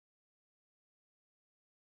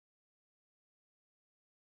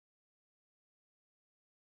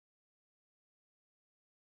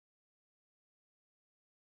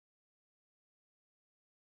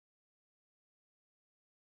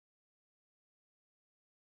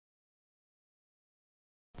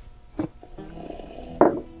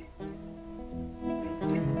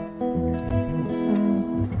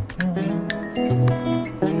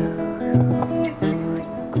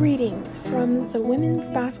the Women's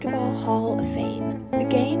Basketball Hall of Fame. The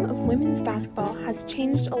game of women's basketball has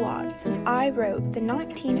changed a lot since I wrote the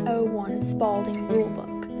 1901 Spalding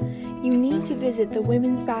Rulebook. You need to visit the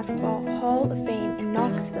Women's Basketball Hall of Fame in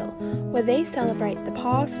Knoxville, where they celebrate the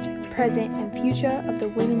past, present, and future of the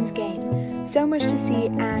women's game. So much to see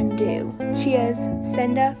and do. Cheers,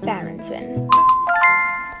 Senda Berenson.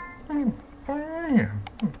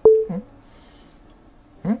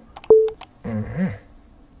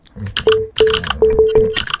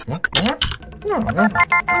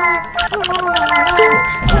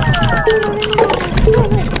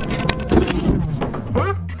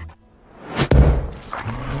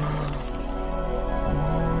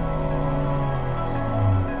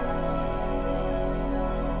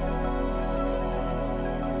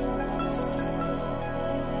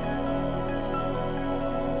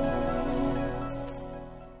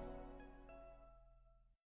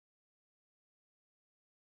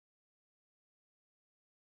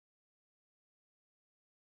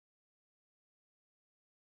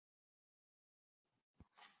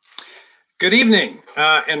 Good evening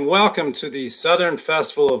and welcome to the Southern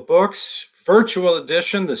Festival of Books, virtual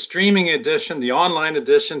edition, the streaming edition, the online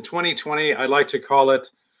edition, 2020. I like to call it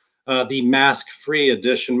the mask-free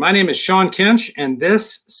edition. My name is Sean Kinch, and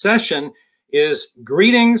this session is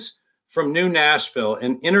Greetings from New Nashville,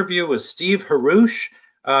 an interview with Steve Haruch,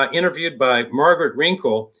 interviewed by Margaret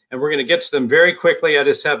Renkl, and we're going to get to them very quickly. I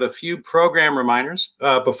just have a few program reminders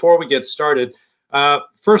before we get started.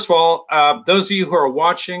 First of all, those of you who are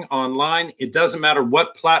watching online, it doesn't matter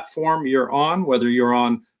what platform you're on, whether you're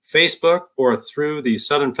on Facebook or through the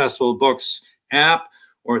Southern Festival of Books app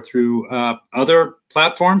or through other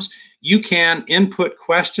platforms, you can input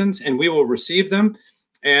questions and we will receive them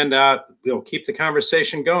and we'll keep the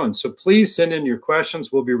conversation going. So please send in your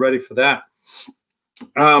questions. We'll be ready for that.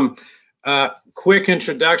 Quick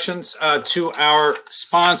introductions to our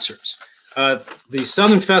sponsors. The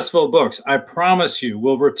Southern Festival of Books, I promise you,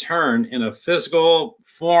 will return in a physical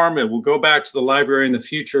form. It will go back to the library in the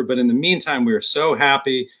future. But in the meantime, we are so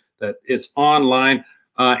happy that it's online.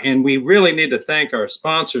 And we really need to thank our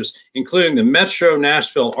sponsors, including the Metro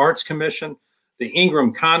Nashville Arts Commission, the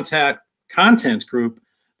Ingram Content Group,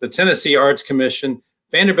 the Tennessee Arts Commission,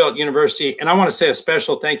 Vanderbilt University. And I want to say a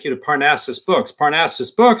special thank you to Parnassus Books.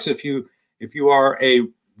 Parnassus Books, if you are a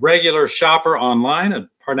regular shopper online at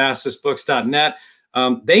parnassusbooks.net.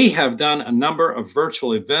 They have done a number of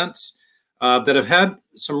virtual events that have had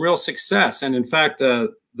some real success. And in fact,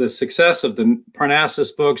 the success of the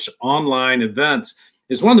Parnassus Books online events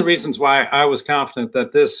is one of the reasons why I was confident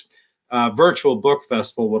that this virtual book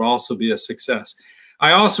festival would also be a success.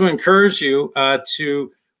 I also encourage you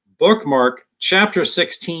to bookmark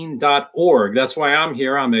chapter16.org. That's why I'm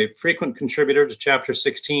here. I'm a frequent contributor to Chapter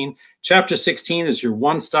 16. Chapter 16 is your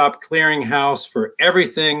one-stop clearinghouse for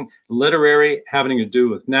everything literary having to do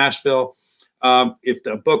with Nashville. If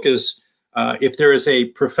the book is, if there is a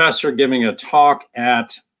professor giving a talk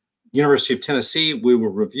at University of Tennessee, we will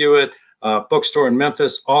review it. Bookstore in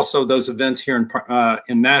Memphis, also those events here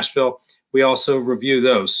in Nashville, we also review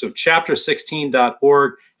those. So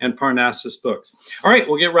chapter16.org and Parnassus Books. All right,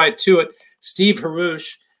 we'll get right to it. Steve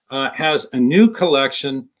Haruch has a new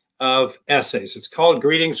collection of essays. It's called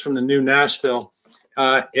Greetings from the New Nashville.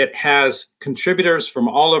 It has contributors from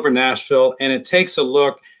all over Nashville, and it takes a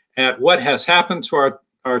look at what has happened to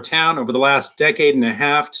our town over the last decade and a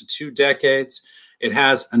half to 2 decades. It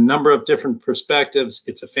has a number of different perspectives.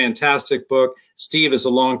 It's a fantastic book. Steve is a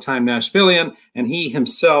longtime Nashvillian, and he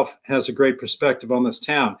himself has a great perspective on this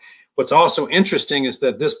town. What's also interesting is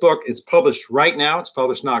that this book, it's published right now. It's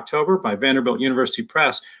published in October by Vanderbilt University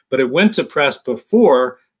Press, but it went to press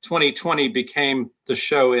before 2020 became the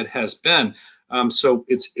show it has been. So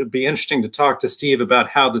it'd be interesting to talk to Steve about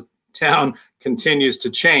how the town continues to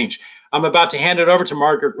change. I'm about to hand it over to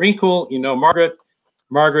Margaret Renkl. You know Margaret.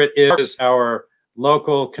 Margaret is our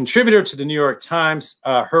local contributor to the New York Times.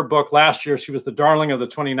 Her book last year, she was the darling of the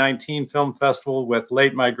 2019 Film Festival with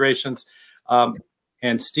Late Migrations.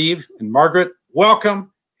 And Steve and Margaret,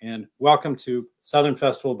 welcome, and welcome to Southern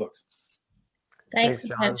Festival of Books. Thanks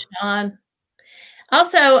so much, Sean.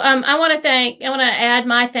 Also, I want to add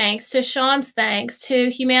my thanks to Sean's thanks to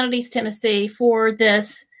Humanities Tennessee for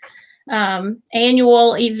this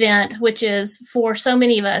annual event, which is for so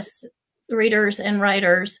many of us readers and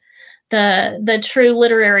writers, the true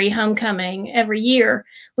literary homecoming every year.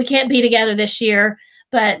 We can't be together this year,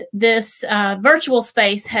 but this virtual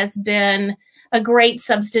space has been a great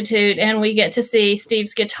substitute, and we get to see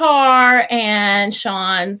Steve's guitar and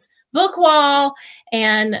Sean's book wall,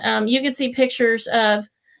 and you can see pictures of,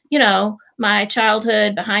 you know, my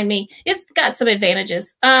childhood behind me. It's got some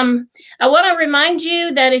advantages. I want to remind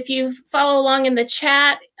you that if you follow along in the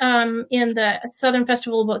chat in the Southern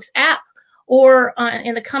Festival of Books app or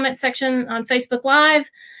in the comment section on Facebook Live,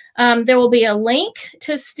 there will be a link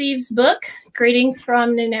to Steve's book, Greetings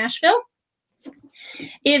from New Nashville.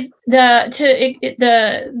 If the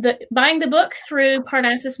buying the book through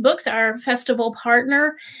Parnassus Books, our festival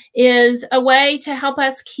partner, is a way to help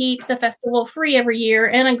us keep the festival free every year,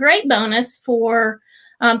 and a great bonus for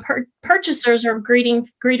purchasers of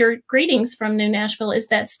Greetings from New Nashville is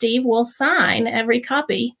that Steve will sign every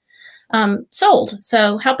copy sold.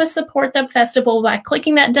 So help us support the festival by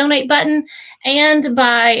clicking that donate button and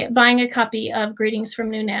by buying a copy of Greetings from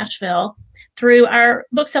New Nashville through our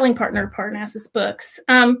book selling partner, Parnassus Books.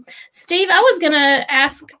 Steve, I was going to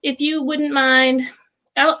ask if you wouldn't mind.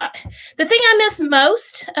 The thing I miss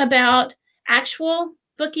most about actual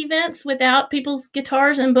book events without people's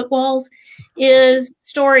guitars and book walls is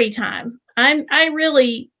story time. I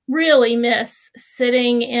really, really miss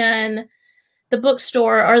sitting in the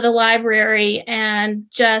bookstore or the library and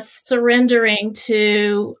just surrendering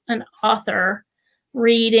to an author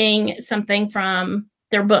reading something from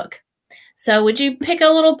their book. So would you pick a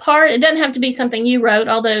little part? It doesn't have to be something you wrote,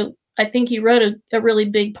 although I think you wrote a really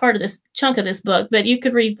big part of this chunk of this book, but you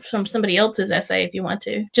could read from somebody else's essay if you want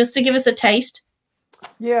to, just to give us a taste.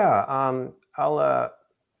 Yeah,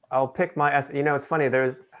 I'll pick my essay. You know, it's funny,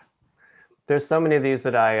 there's so many of these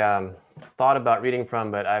that I thought about reading from,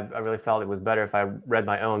 but I really felt it was better if I read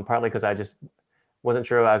my own, partly because I just wasn't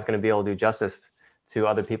sure I was going to be able to do justice to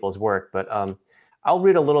other people's work. But I'll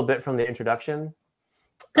read a little bit from the introduction.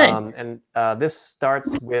 Good. This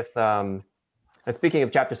starts with, and speaking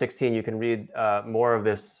of chapter 16, you can read more of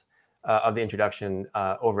this, of the introduction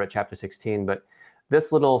over at chapter 16. But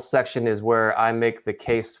this little section is where I make the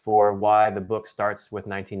case for why the book starts with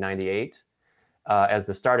 1998 as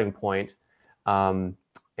the starting point.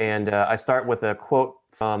 I start with a quote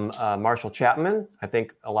from Marshall Chapman. I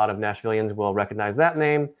think a lot of Nashvillians will recognize that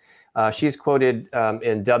name. She's quoted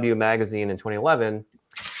in W Magazine in 2011,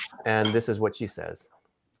 and this is what she says.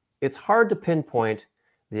 "It's hard to pinpoint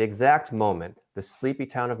the exact moment the sleepy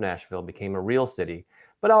town of Nashville became a real city,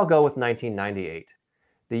 but I'll go with 1998,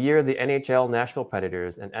 the year the NHL Nashville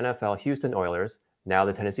Predators and NFL Houston Oilers, now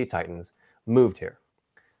the Tennessee Titans, moved here.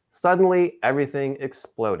 Suddenly, everything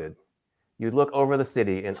exploded. You'd look over the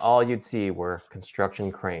city and all you'd see were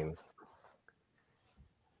construction cranes."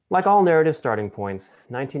 Like all narrative starting points,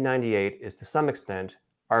 1998 is to some extent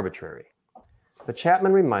arbitrary. But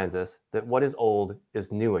Chapman reminds us that what is old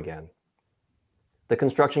is new again. The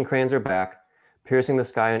construction cranes are back, piercing the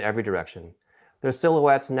sky in every direction, their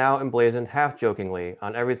silhouettes now emblazoned half-jokingly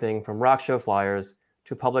on everything from rock show flyers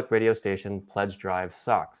to public radio station pledge drive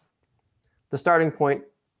socks. The starting point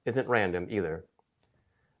isn't random either.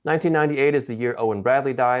 1998 is the year Owen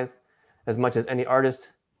Bradley dies. As much as any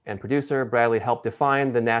artist and producer, Bradley helped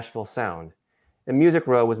define the Nashville sound. And Music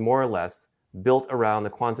Row was more or less built around the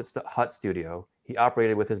Quonset Hut studio he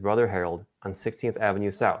operated with his brother Harold on 16th Avenue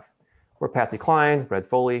South, where Patsy Cline, Red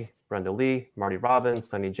Foley, Brenda Lee, Marty Robbins,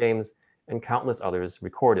 Sonny James, and countless others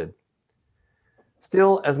recorded.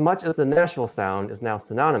 Still, as much as the Nashville sound is now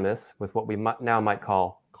synonymous with what we now might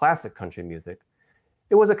call classic country music,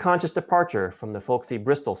 it was a conscious departure from the folksy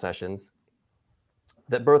Bristol sessions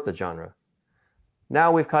that birthed the genre.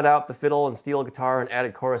 "Now we've cut out the fiddle and steel guitar and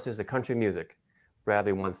added choruses to country music,"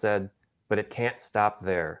 Bradley once said, "but it can't stop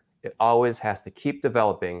there. It always has to keep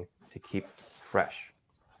developing to keep fresh."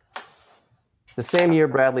 The same year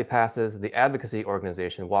Bradley passes, the advocacy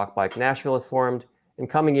organization Walk Bike Nashville is formed. In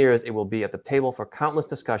coming years, it will be at the table for countless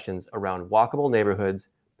discussions around walkable neighborhoods,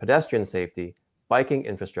 pedestrian safety, biking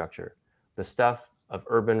infrastructure, the stuff of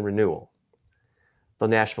urban renewal. The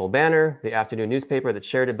Nashville Banner, the afternoon newspaper that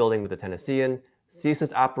shared a building with the Tennessean,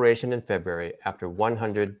 ceases operation in February after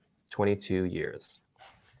 122 years.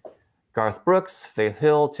 Garth Brooks, Faith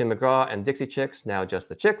Hill, Tim McGraw, and Dixie Chicks, now just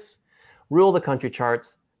the Chicks, rule the country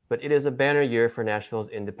charts, but it is a banner year for Nashville's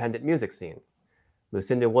independent music scene.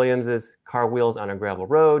 Lucinda Williams's Car Wheels on a Gravel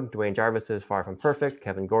Road, Dwayne Jarvis's Far From Perfect,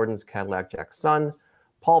 Kevin Gordon's Cadillac Jack's Son,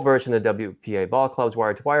 Paul Birch and the WPA Ball Club's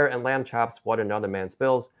Wire to Wire, and Lamb Chop's What Another Man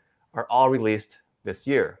Spills are all released this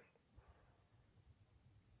year.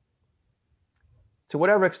 To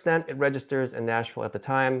whatever extent it registers in Nashville at the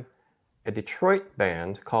time, a Detroit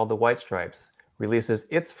band called the White Stripes releases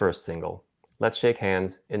its first single, Let's Shake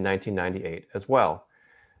Hands, in 1998 as well.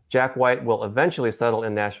 Jack White will eventually settle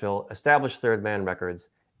in Nashville, establish Third Man Records,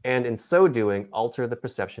 and in so doing, alter the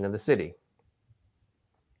perception of the city.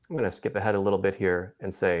 I'm going to skip ahead a little bit here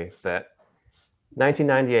and say that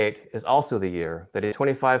 1998 is also the year that a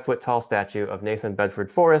 25-foot tall statue of Nathan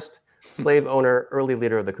Bedford Forrest, slave owner, early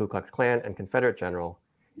leader of the Ku Klux Klan and Confederate general,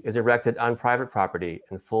 is erected on private property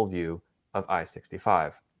in full view of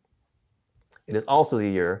I-65. It is also the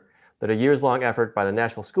year that a years-long effort by the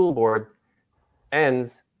Nashville School Board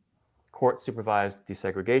ends court-supervised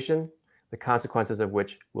desegregation, the consequences of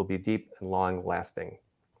which will be deep and long-lasting.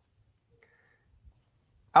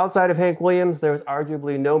 Outside of Hank Williams, there is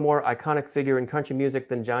arguably no more iconic figure in country music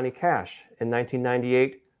than Johnny Cash. In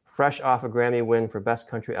 1998, fresh off a Grammy win for Best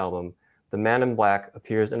Country Album, the Man in Black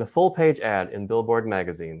appears in a full-page ad in Billboard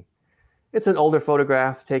magazine. It's an older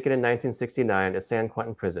photograph taken in 1969 at San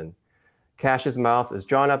Quentin Prison. Cash's mouth is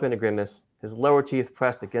drawn up in a grimace, his lower teeth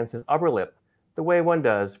pressed against his upper lip, the way one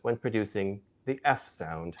does when producing the F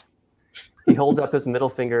sound. He holds up his middle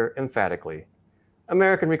finger emphatically.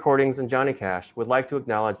 American Recordings and Johnny Cash would like to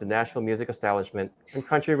acknowledge the Nashville music establishment and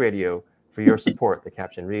country radio for your support, the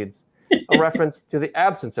caption reads, a reference to the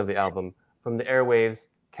absence of the album from the airwaves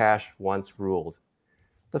Cash once ruled.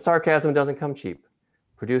 The sarcasm doesn't come cheap.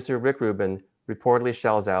 Producer Rick Rubin reportedly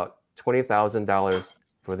shells out $20,000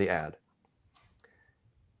 for the ad.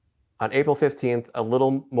 On April 15th, a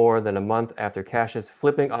little more than a month after Cash's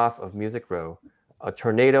flipping off of Music Row, a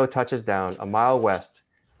tornado touches down a mile west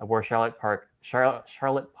of where Charlotte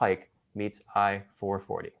Pike meets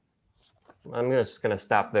I-440. I'm just going to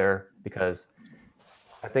stop there because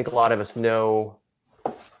I think a lot of us know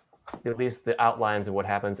at least the outlines of what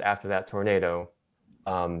happens after that tornado.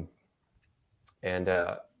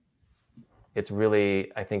 It's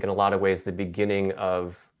really, I think in a lot of ways, the beginning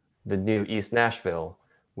of the new East Nashville,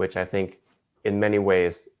 which I think in many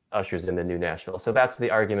ways ushers in the new Nashville. So that's the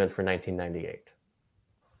argument for 1998.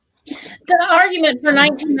 The argument for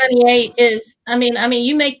 1998 is, I mean,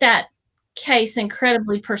 you make that case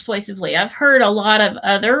incredibly persuasively. I've heard a lot of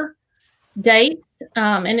other dates,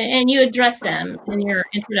 and you address them in your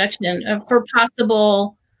introduction for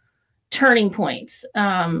possible turning points.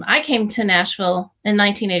 I came to Nashville in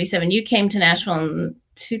 1987. You came to Nashville in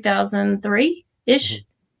 2003-ish. Mm-hmm.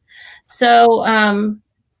 So,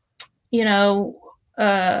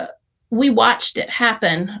 we watched it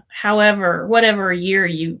happen, however, whatever year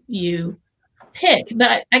you pick.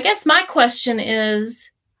 But I guess my question is,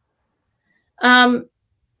 I'm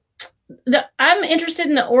interested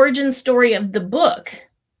in the origin story of the book.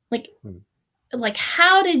 Like,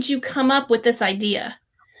 how did you come up with this idea?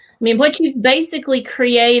 I mean, what you've basically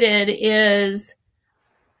created is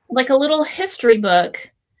like a little history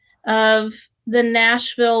book of the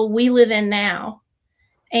Nashville we live in now.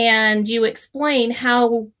 And you explain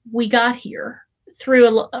how we got here through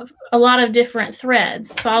a lot of different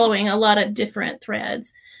threads, following a lot of different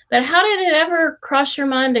threads. But how did it ever cross your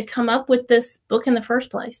mind to come up with this book in the first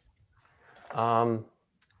place?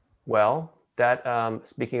 Well,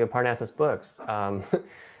 speaking of Parnassus Books, I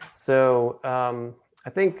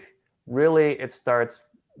think really it starts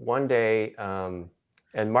one day,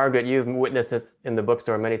 and Margaret, you've witnessed this in the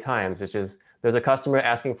bookstore many times, which is there's a customer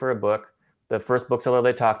asking for a book. The first bookseller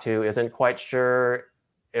they talk to isn't quite sure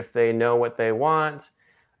if they know what they want.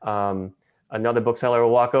 Another bookseller will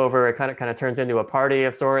walk over. It kind of turns into a party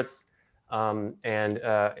of sorts.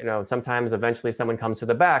 Sometimes eventually someone comes to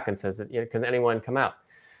the back and says, can anyone come out?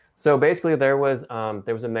 So basically there was a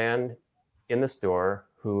man in the store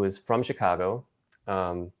who is from Chicago,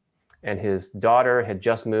 and his daughter had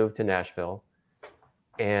just moved to Nashville.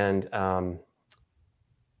 And I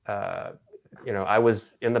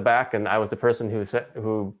was in the back, and I was the person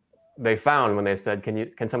who they found when they said,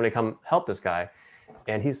 can somebody come help this guy?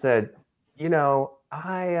 And he said,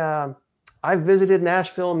 I visited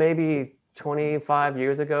Nashville maybe 25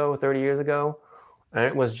 years ago, 30 years ago. And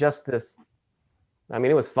it was just this,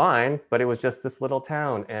 it was fine, but it was just this little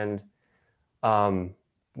town. And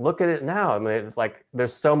look at it now. It's like,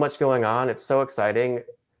 there's so much going on. It's so exciting.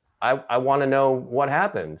 I want to know what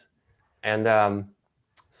happened. And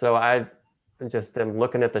so I just am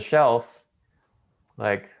looking at the shelf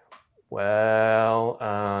like, well,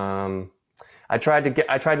 I tried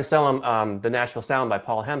to sell him The Nashville Sound by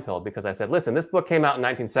Paul Hemphill, because I said, listen, this book came out in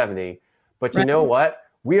 1970, but you know what?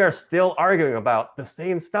 We are still arguing about the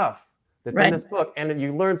same stuff that's in this book. And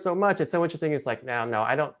you learn so much. It's so interesting. It's like,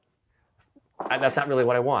 no, that's not really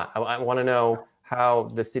what I want. I want to know how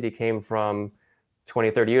the city came from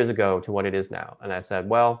 20, 30 years ago to what it is now. And I said,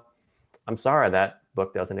 well, I'm sorry, that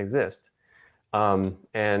book doesn't exist.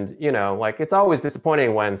 It's always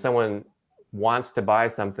disappointing when someone wants to buy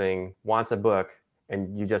something, wants a book,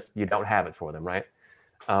 and you don't have it for them, right?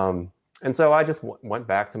 And so I just went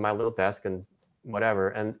back to my little desk and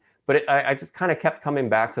whatever. But I just kind of kept coming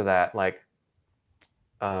back to that, like,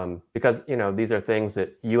 because, you know, these are things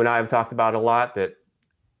that you and I have talked about a lot, that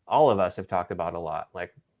all of us have talked about a lot.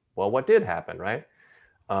 Like, well, what did happen, right?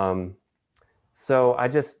 So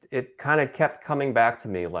it kind of kept coming back to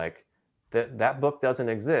me, like that book doesn't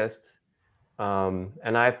exist.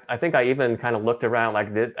 And I think I even kind of looked around,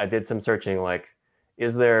 like I did some searching, like,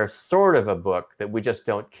 is there sort of a book that we just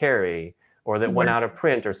don't carry, or that went out of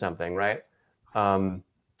print or something, right? And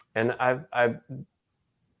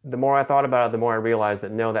the more I thought about it, the more I realized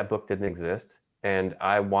that no, that book didn't exist, and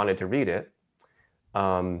I wanted to read it.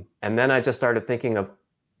 And then I just started thinking of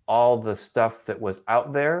all the stuff that was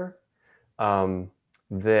out there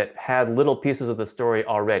that had little pieces of the story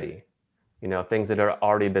already, you know, things that had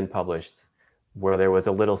already been published, where there was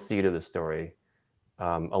a little seed of the story,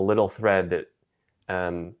 a little thread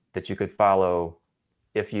that you could follow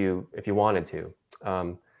if you wanted to.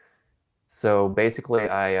 So basically,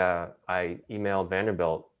 I emailed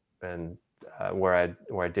Vanderbilt, and where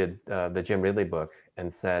I did the Jim Ridley book,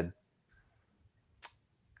 and said,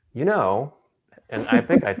 you know, and I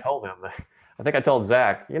think I told him, I think I told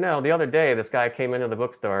Zach, you know, the other day this guy came into the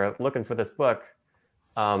bookstore looking for this book,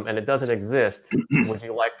 and it doesn't exist. Would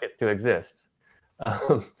you like it to exist?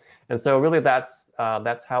 And so really that's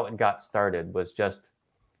how it got started, was just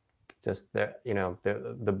there, you know,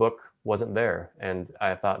 the book wasn't there, and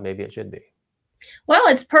I thought maybe it should be. Well,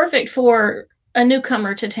 it's perfect for a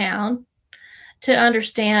newcomer to town to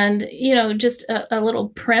understand, you know, just a little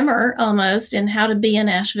primer almost in how to be a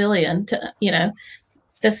Nashvilleian, to, you know,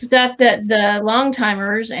 the stuff that the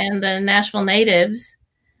long-timers and the Nashville natives,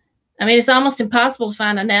 I mean, it's almost impossible to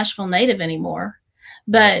find a Nashville native anymore,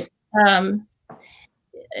 but,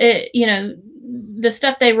 you know, the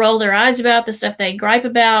stuff they roll their eyes about, the stuff they gripe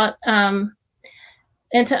about, and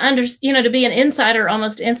to you know, to be an insider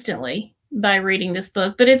almost instantly by reading this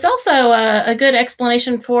book. But it's also a good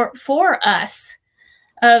explanation for us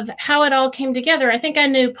of how it all came together. I think I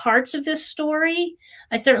knew parts of this story.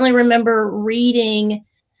 I certainly remember reading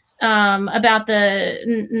about I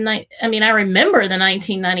remember the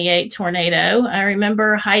 1998 tornado. I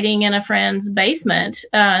remember hiding in a friend's basement,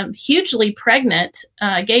 hugely pregnant,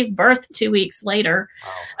 gave birth 2 weeks later.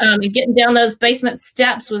 Wow. And getting down those basement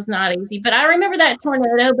steps was not easy. But I remember that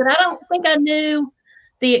tornado, but I don't think I knew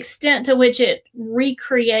the extent to which it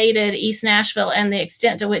recreated East Nashville and the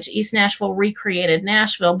extent to which East Nashville recreated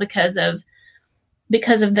Nashville because of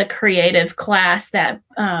the creative class that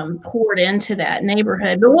poured into that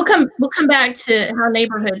neighborhood. But we'll come back to how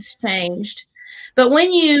neighborhoods changed. But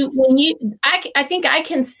I think I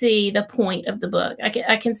can see the point of the book.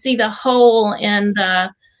 I can see the hole in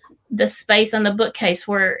the space on the bookcase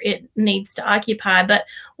where it needs to occupy. But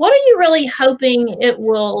what are you really hoping it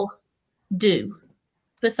will do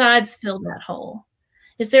besides fill that hole?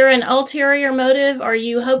 Is there an ulterior motive? Are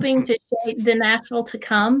you hoping to shape the Nashville to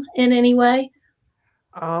come in any way?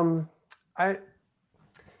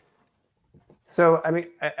 So, I mean,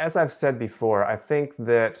 as I've said before, I think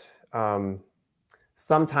that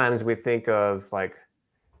sometimes we think of, like,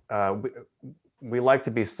 we like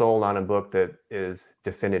to be sold on a book that is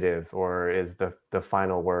definitive or is the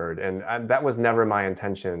final word. And that was never my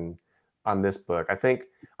intention on this book.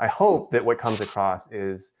 I hope that what comes across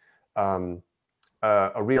is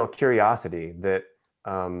a real curiosity that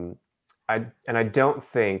I don't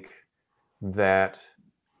think that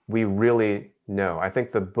we really know. I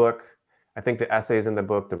think the essays in the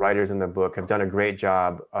book, the writers in the book have done a great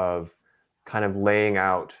job of kind of laying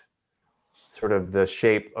out sort of the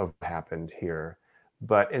shape of what happened here.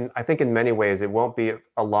 But I think in many ways, it won't be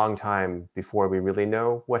a long time before we really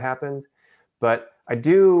know what happened. But I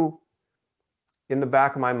do, in the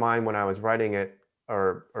back of my mind when I was writing it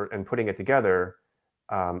and putting it together,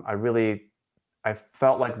 I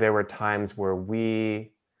felt like there were times where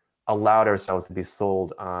we allowed ourselves to be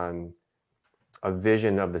sold on a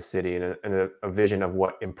vision of the city and a vision of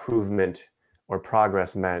what improvement or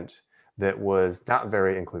progress meant that was not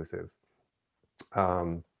very inclusive.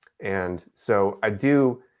 And so I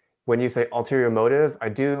do, when you say ulterior motive, I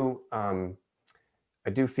do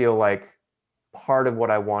feel like part of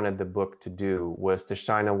what I wanted the book to do was to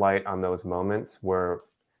shine a light on those moments where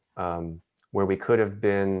we could have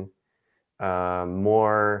been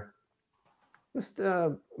more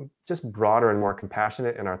just broader and more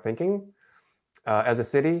compassionate in our thinking as a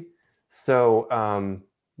city. So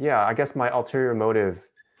yeah, I guess my ulterior motive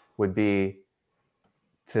would be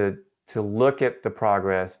to look at the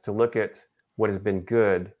progress, to look at what has been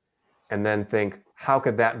good, and then think, how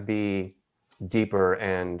could that be deeper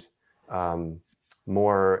and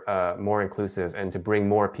more inclusive, and to bring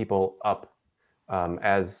more people up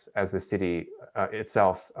as the city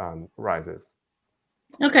itself rises.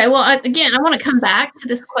 Okay, well, again, I want to come back to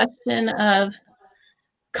this question of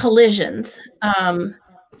collisions.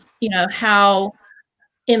 You know, how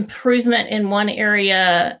improvement in one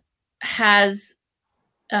area has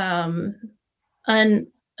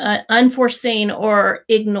unforeseen or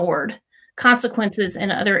ignored consequences in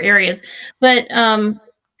other areas. But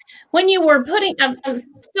when you were putting, I'm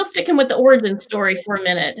still sticking with the origin story for a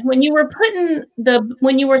minute. When you were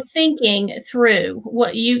thinking through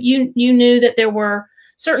what you knew that there were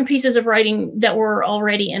certain pieces of writing that were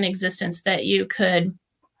already in existence that you could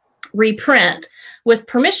reprint with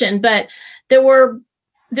permission, but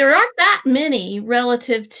there aren't that many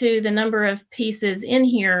relative to the number of pieces in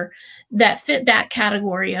here that fit that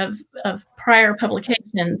category of prior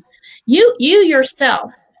publications. You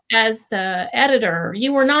yourself, as the editor,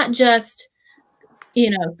 you were not just,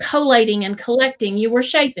 collating and collecting, you were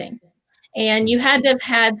shaping. And you had to have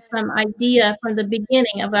had some idea from the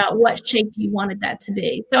beginning about what shape you wanted that to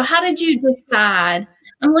be. So how did you decide?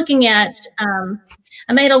 I'm looking at,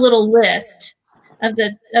 I made a little list of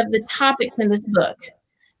the topics in this book: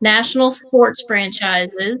 national sports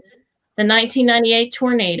franchises, the 1998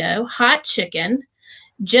 tornado, hot chicken,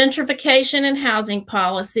 gentrification and housing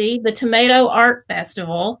policy, the Tomato Art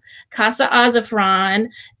Festival, Casa Azafran,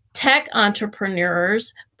 tech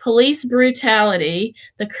entrepreneurs, police brutality,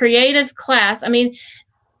 the creative class. I mean,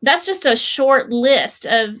 that's just a short list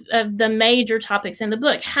of the major topics in the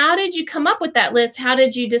book. How did you come up with that list? How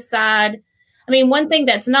did you decide? I mean, one thing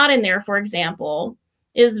that's not in there, for example,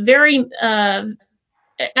 is very, I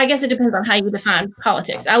guess it depends on how you define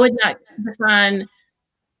politics. I would not define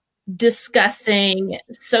discussing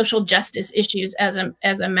social justice issues as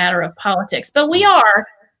a matter of politics, but we are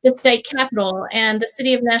the state capital, and the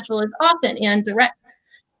city of Nashville is often in direct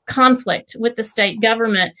conflict with the state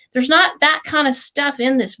government. There's not that kind of stuff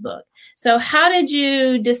in this book. So how did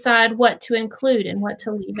you decide what to include and what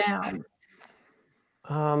to leave out?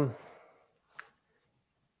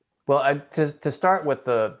 Well, to start with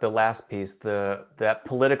the last piece, that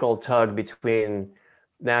political tug between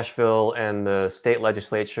Nashville and the state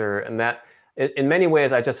legislature, and that in many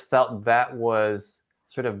ways I just felt that was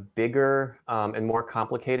sort of bigger and more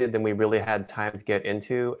complicated than we really had time to get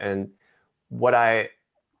into. And what I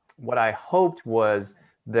hoped was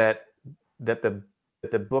that the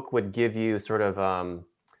book would give you sort of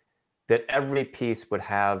that every piece would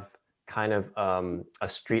have kind of a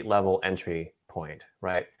street level entry point,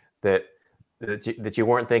 right? That you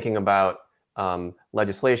weren't thinking about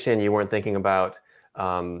legislation, you weren't thinking about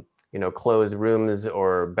closed rooms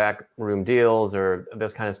or back room deals or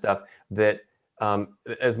this kind of stuff. That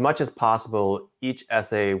as much as possible, each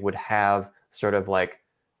essay would have sort of like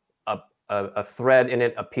a thread in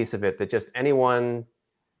it, a piece of it that just anyone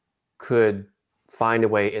could find a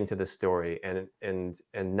way into the story and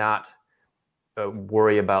not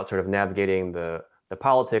worry about sort of navigating the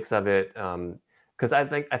politics of it. Because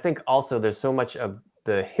I think also there's so much of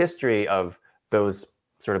the history of those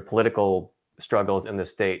sort of political struggles in the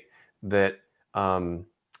state that I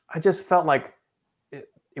just felt like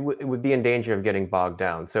it would be in danger of getting bogged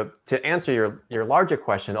down. So to answer your larger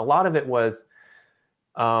question, a lot of it was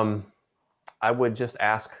I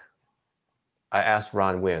asked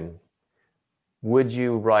Ron Wynn, would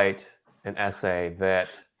you write an essay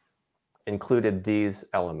that included these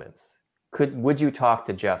elements? Would you talk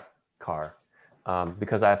to Jeff Carr?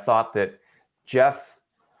 Because I thought that Jeff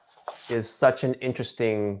is such an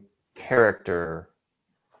interesting character.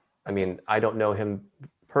 I mean, I don't know him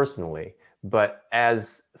personally, but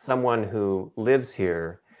as someone who lives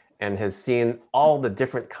here and has seen all the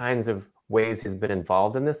different kinds of ways he's been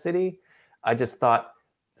involved in the city, I just thought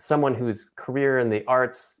someone whose career in the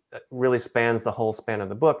arts really spans the whole span of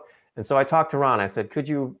the book. And so I talked to Ron. I said, could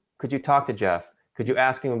you talk to Jeff? Could you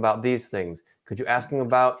ask him about these things? Could you ask him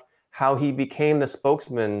about how he became the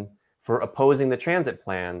spokesman for opposing the transit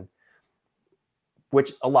plan,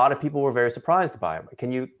 which a lot of people were very surprised by?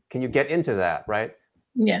 Can you get into that, right?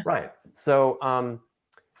 Yeah. Right. So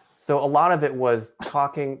so a lot of it was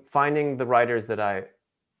finding the writers that I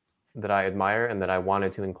admire and that I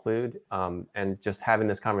wanted to include, and just having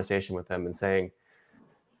this conversation with them and saying,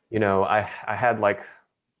 I had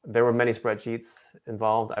there were many spreadsheets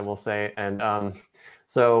involved, I will say. And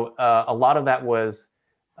so a lot of that was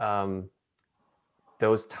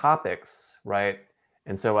those topics, right?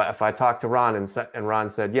 And so if I talked to Ron and Ron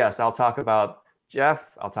said, yes, I'll talk about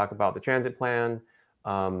Jeff, I'll talk about the transit plan,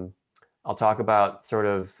 I'll talk about sort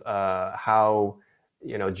of how,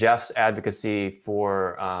 Jeff's advocacy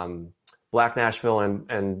for Black Nashville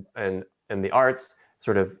and the arts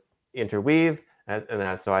sort of interweave.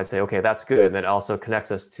 And so I'd say, okay, that's good. And that also connects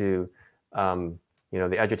us to, the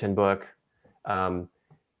Edgerton book.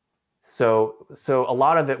 So a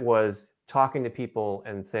lot of it was talking to people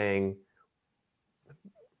and saying,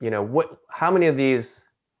 how many of these,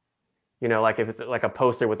 like if it's like a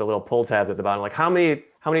poster with the little pull tabs at the bottom, like how many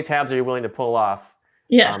tabs are you willing to pull off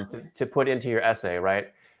to put into your essay, right?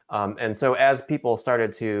 And so as people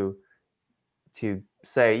started to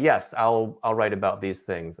say, yes, I'll write about these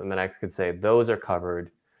things, and then I could say those are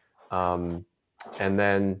covered, and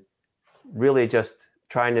then really just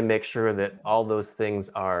trying to make sure that all those things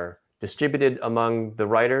are distributed among the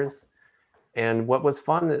writers. And what was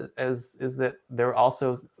fun is that there are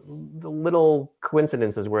also the little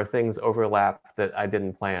coincidences where things overlap that I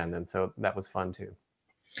didn't plan, and so that was fun too.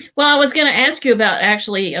 Well, I was going to ask you about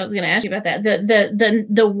that.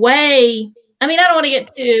 The way, I mean, I don't want to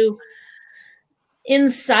get too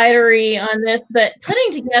insidery on this, but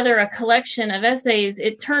putting together a collection of essays,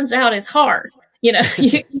 it turns out, is hard. You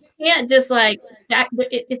can't just like stack.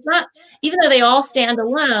 It's not, even though they all stand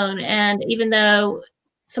alone, and even though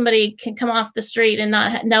somebody can come off the street and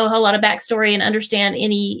not know a whole lot of backstory and understand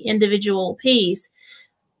any individual piece,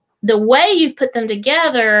 the way you've put them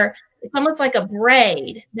together, it's almost like a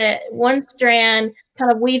braid, that one strand kind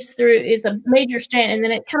of weaves through, is a major strand, and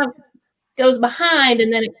then it kind of goes behind,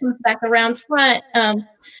 and then it comes back around front. Throughout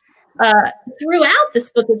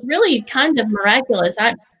this book, it's really kind of miraculous.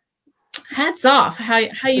 Hats off how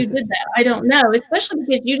you did that. I don't know, especially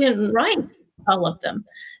because you didn't write all of them.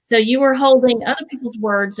 So you were holding other people's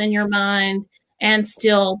words in your mind and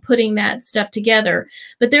still putting that stuff together.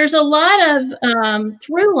 But there's a lot of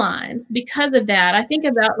through lines because of that. I think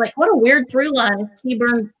about, like, what a weird through line is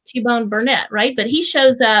T-Bone Burnett, right? But he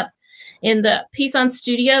shows up in the piece on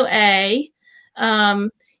Studio A.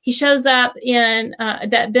 He shows up in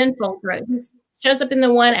that Ben Folds wrote. He shows up in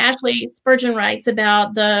the one Ashley Spurgeon writes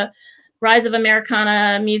about the rise of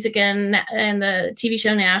Americana music and the TV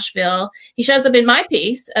show Nashville. He shows up in my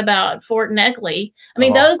piece about Fort and Egley. I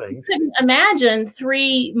mean, you couldn't imagine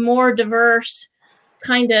three more diverse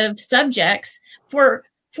kind of subjects for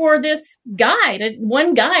this guy,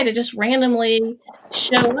 one guy to just randomly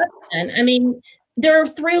show up in. I mean, there are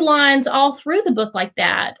through lines all through the book like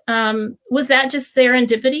that. Was that just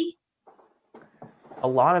serendipity? A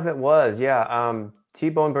lot of it was, yeah.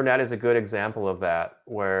 T-Bone Burnett is a good example of that,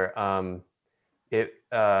 where it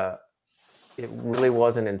really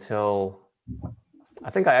wasn't until I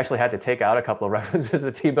think I actually had to take out a couple of references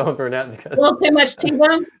to T-Bone Burnett because a little too much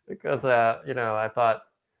T-Bone. Because I thought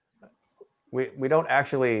we don't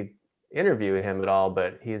actually interview him at all,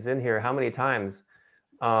 but he's in here how many times?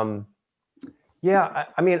 Yeah,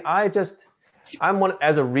 I mean,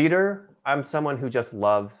 as a reader, I'm someone who just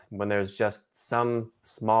loves when there's just some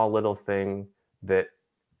small little thing that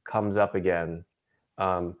comes up again,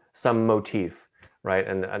 some motif, right?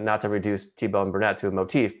 And not to reduce T-Bone Burnett to a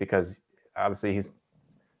motif, because obviously he's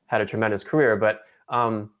had a tremendous career, but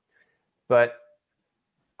I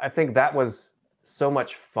think that was so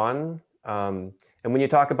much fun. And when you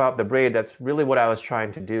talk about the braid, that's really what I was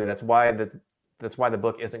trying to do. That's why the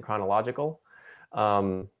book isn't chronological.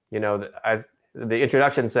 The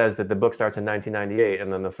introduction says that the book starts in 1998, and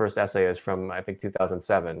then the first essay is from, I think,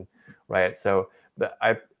 2007, right? So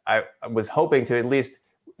I was hoping to, at least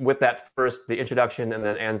with the introduction and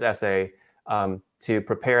then Anne's essay, to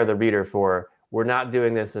prepare the reader for, we're not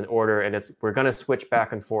doing this in order, and we're going to switch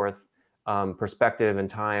back and forth perspective and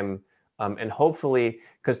time, and hopefully,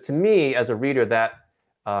 because to me as a reader, that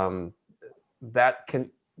can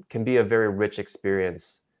be a very rich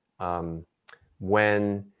experience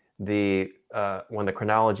when the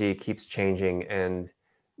chronology keeps changing, and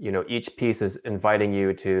each piece is inviting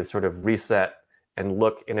you to sort of reset and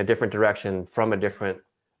look in a different direction from a different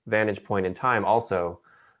vantage point in time also.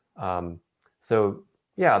 So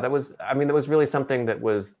yeah, that was really something that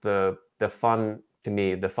was the fun to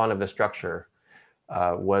me. The fun of the structure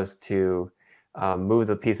was to move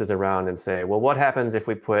the pieces around and say, well, what happens if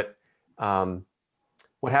we put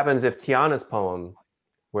what happens if Tiana's poem,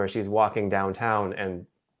 where she's walking downtown and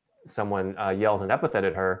someone yells an epithet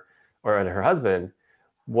at her or at her husband,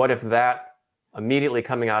 what if that, immediately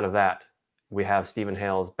coming out of that, we have Stephen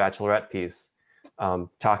Hale's Bachelorette piece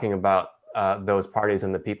talking about those parties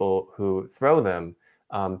and the people who throw them.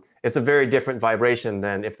 It's a very different vibration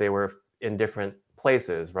than if they were in different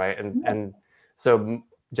places, right? And so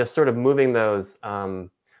just sort of moving those,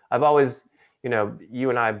 I've always, you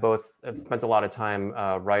and I both have spent a lot of time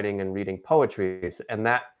writing and reading poetry, and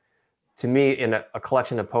that, to me, in a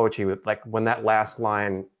collection of poetry, with like when that last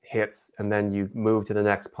line hits and then you move to the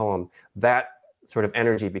next poem, that sort of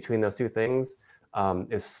energy between those two things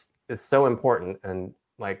is so important. And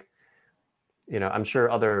like, I'm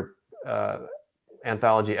sure other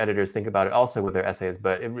anthology editors think about it also with their essays,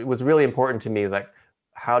 but it was really important to me, like,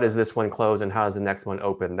 how does this one close and how does the next one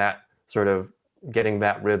open? That sort of getting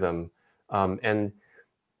that rhythm. And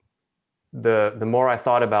the more I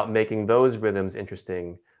thought about making those rhythms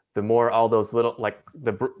interesting, the more all those little, like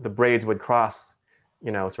the braids would cross,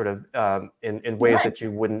 you know, sort of in ways that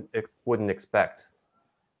you wouldn't expect.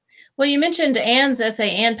 Well, you mentioned Anne's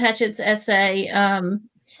essay, Anne Patchett's essay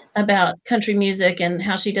about country music and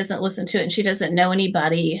how she doesn't listen to it, and she doesn't know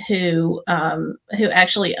anybody who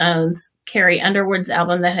actually owns Carrie Underwood's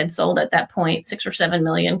album that had sold at that point 6 or 7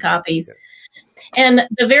 million copies. Yeah. And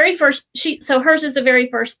the very first, so hers is the very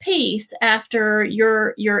first piece after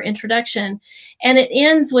your introduction, and it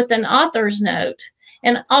ends with an author's note.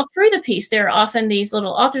 And all through the piece, there are often these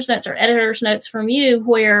little author's notes or editor's notes from you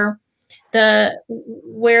where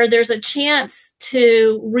there's a chance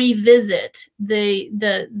to revisit what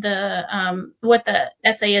the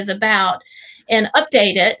essay is about and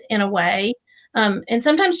update it in a way, and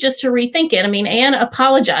sometimes just to rethink it. I mean, Anne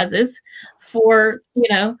apologizes for, you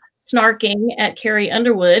know, snarking at Carrie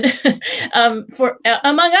Underwood for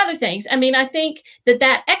among other things. I mean, I think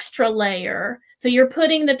that extra layer, so you're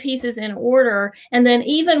putting the pieces in order, and then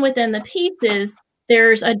even within the pieces,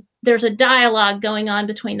 there's a dialogue going on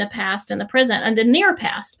between the past and the present and the near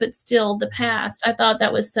past, but still the past. I thought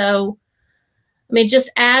that was so, I mean, just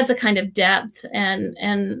adds a kind of depth and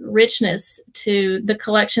richness to the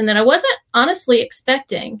collection that I wasn't honestly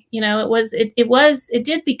expecting. You know, it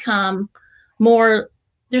did become more.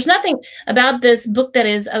 There's nothing about this book that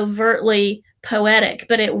is overtly poetic,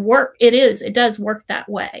 but it does work that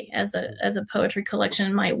way as a poetry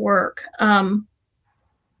collection might work.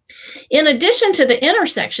 In addition to the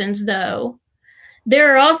intersections, though,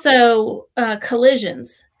 there are also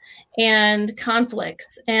collisions and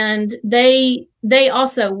conflicts, and they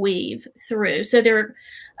also weave through. So there,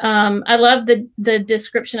 I love the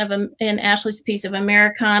description in Ashley's piece of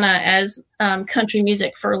Americana as country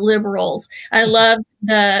music for liberals. I love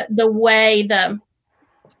the way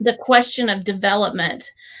the question of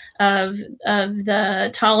development of the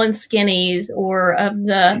tall and skinnies, or of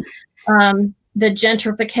the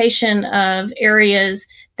gentrification of areas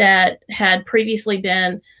that had previously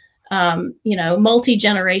been, you know,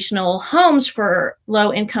 multi-generational homes for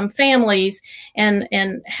low-income families, and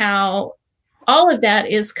how all of that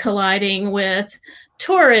is colliding with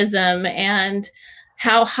tourism, and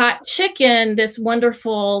how hot chicken, this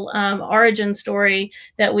wonderful origin story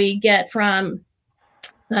that we get from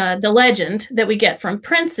the legend that we get from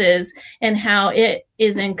princes, and how it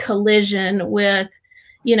is in collision with,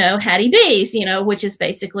 you know, Hattie B's, you know, which is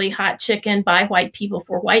basically hot chicken by white people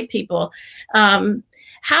for white people.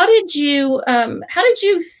 How did you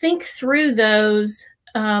think through those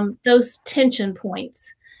tension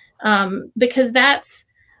points? Because that's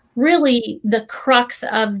really the crux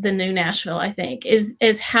of the New Nashville, I think,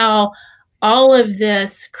 is how all of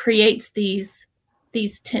this creates these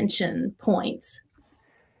tension points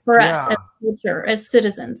for us as culture, as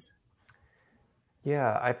citizens.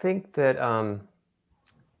 Yeah, I think that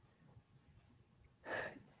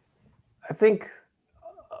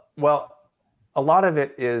well, a lot of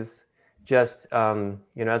it is just, you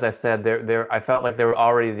know, as I said, I felt like there were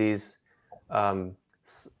already these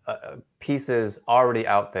pieces already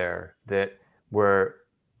out there that were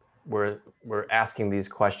asking these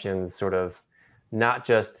questions, sort of, not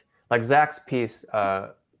just like Zach's piece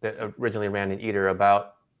that originally ran in Eater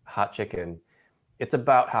about hot chicken. It's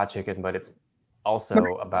about hot chicken, but it's also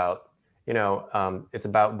about, you know, it's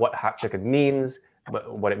about what hot chicken means,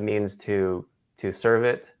 what it means to serve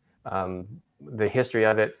it, the history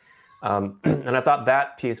of it. And I thought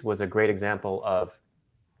that piece was a great example of,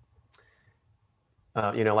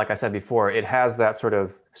 you know, like I said before, it has that sort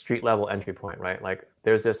of street level entry point, right? Like,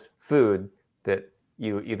 there's this food that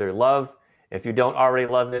you either love, if you don't already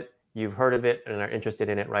love it, you've heard of it and are interested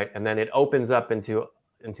in it, right? And then it opens up into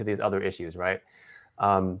these other issues, right?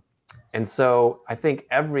 And so I think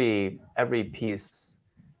every piece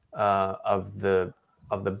of the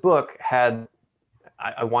book had,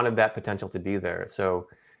 I wanted that potential to be there. So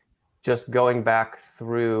just going back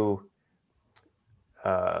through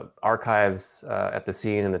archives at the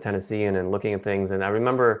scene and the Tennessean and looking at things, and I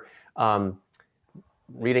remember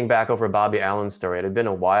reading back over Bobby Allen's story. It had been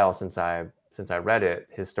a while since I read it.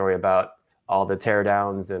 His story about all the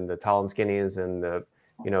teardowns and the tall and skinnies and the,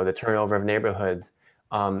 you know, the turnover of neighborhoods.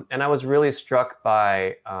 And I was really struck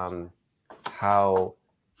by how,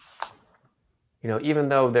 you know, even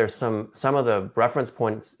though there's some of the reference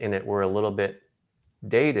points in it were a little bit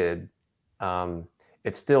dated,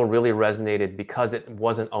 it still really resonated because it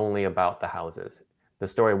wasn't only about the houses. the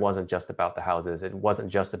story wasn't just about the houses. It wasn't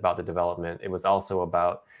just about the development. It was also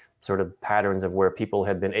about sort of patterns of where people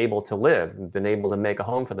had been able to live, been able to make a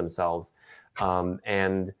home for themselves.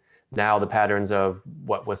 And now the patterns of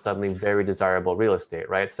what was suddenly very desirable real estate,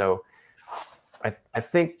 right? So I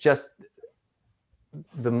think just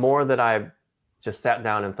the more that I just sat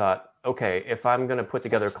down and thought, okay, if I'm going to put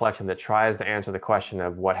together a collection that tries to answer the question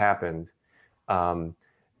of what happened,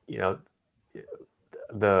 you know,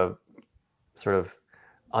 the sort of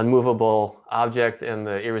unmovable object and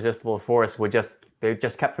the irresistible force would they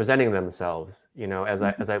just kept presenting themselves, you know, as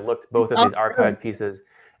I looked both at these archived pieces.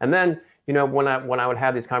 And then, you know, when I would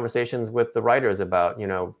have these conversations with the writers about, you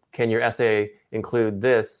know, can your essay include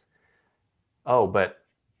this? Oh, but,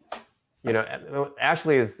 you know,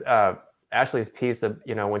 Ashley's piece of,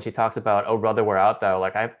 you know, when she talks about, oh, brother, where art thou?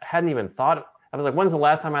 Like, I hadn't even thought, I was like, when's the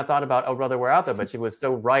last time I thought about, oh, brother, where art thou? But she was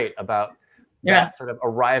so right about that sort of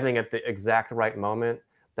arriving at the exact right moment,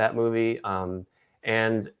 that movie.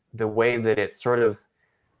 And the way that it sort of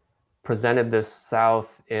presented this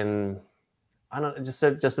South in, I don't know,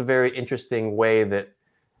 just a very interesting way that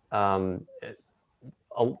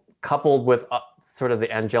coupled with sort of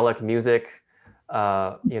the angelic music,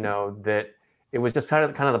 you know, that it was just kind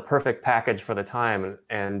of the perfect package for the time.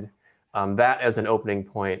 And that as an opening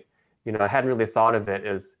point, you know, I hadn't really thought of it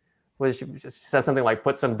as, well, she says something like,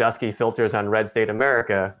 put some dusky filters on Red State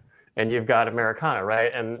America and you've got Americana,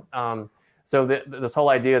 right? And so this whole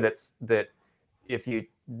idea that if you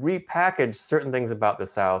repackage certain things about the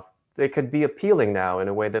South, they could be appealing now in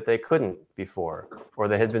a way that they couldn't before, or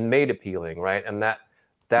they had been made appealing, right? And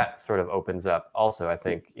that sort of opens up also, I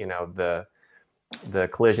think, you know, the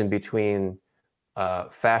collision between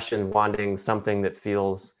fashion wanting something that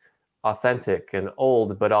feels authentic and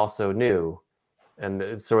old, but also new.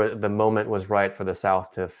 And sort of the moment was right for the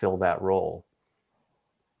South to fill that role.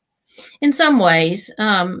 In some ways,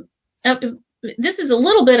 this is a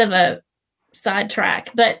little bit of a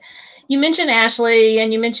sidetrack, but you mentioned Ashley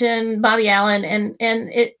and you mentioned Bobby Allen, and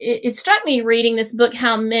it struck me reading this book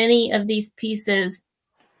how many of these pieces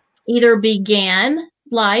either began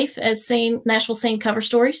life as Nashville scene cover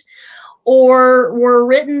stories, or were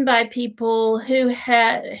written by people who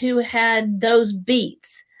had those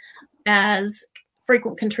beats as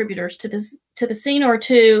frequent contributors to the scene,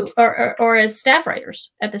 or as staff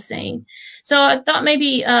writers at the scene. So I thought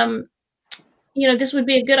maybe you know, this would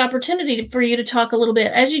be a good opportunity for you to talk a little bit,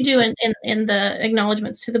 as you do in the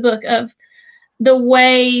acknowledgments to the book, of the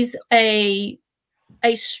ways a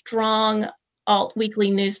strong alt weekly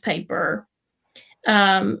newspaper,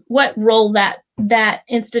 what role that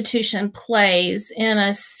institution plays in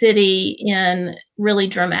a city in really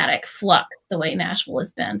dramatic flux, the way Nashville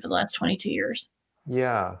has been for the last 22 years.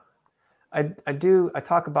 Yeah, I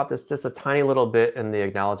talk about this just a tiny little bit in the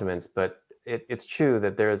acknowledgments, but it's true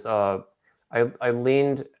that there's I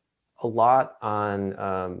leaned a lot on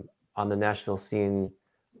the Nashville scene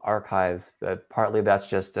archives, but partly that's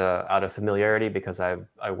just out of familiarity because I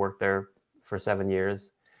worked there for 7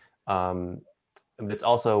 years. It's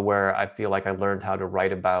also where I feel like I learned how to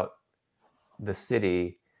write about the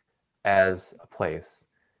city as a place.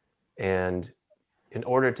 And in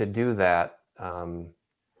order to do that,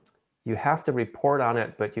 you have to report on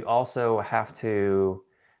it, but you also have to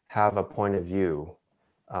have a point of view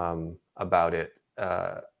about it.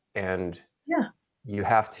 And you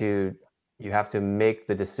have to make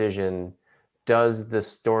the decision, how does the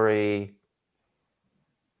story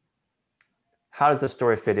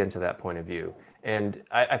fit into that point of view? And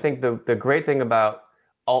I think the great thing about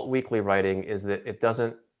alt weekly writing is that it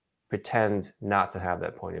doesn't pretend not to have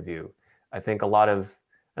that point of view. I think a lot of,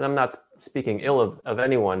 and I'm not speaking ill of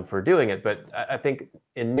anyone for doing it, but I think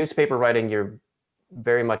in newspaper writing, you're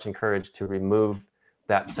very much encouraged to remove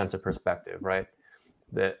that sense of perspective, right?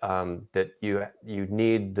 That that you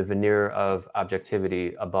need the veneer of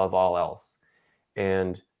objectivity above all else.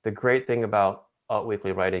 And the great thing about alt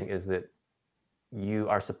weekly writing is that you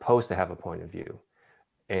are supposed to have a point of view,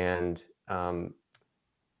 and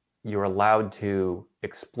you're allowed to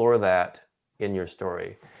explore that in your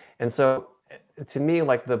story. And so, to me,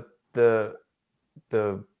 like the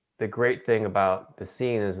great thing about the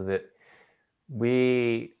scene is that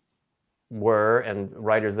we were, and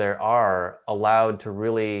writers there are, allowed to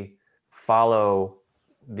really follow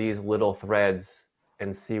these little threads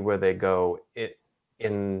and see where they go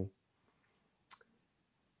in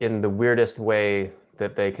the weirdest way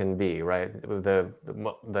that they can be, right?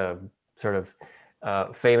 The sort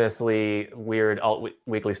of famously weird alt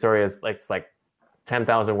weekly story is like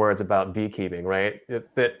 10,000 words about beekeeping, right?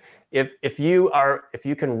 That if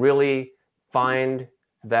you can really find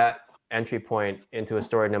that entry point into a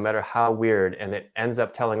story, no matter how weird, and it ends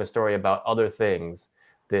up telling a story about other things,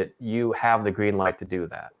 that you have the green light to do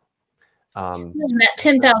that. And that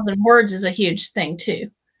 10,000 words is a huge thing too.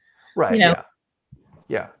 Right. You know,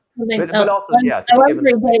 yeah. But also,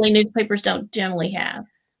 every daily newspapers don't generally have.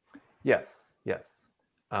 Yes.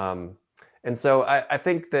 And so I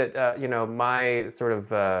think that, my sort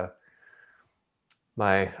of,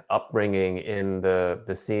 my upbringing in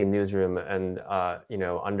the scene newsroom and,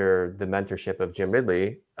 under the mentorship of Jim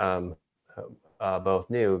Ridley, both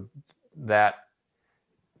knew that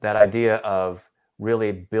idea of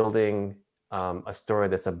really building a story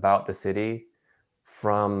that's about the city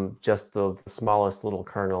from just the smallest little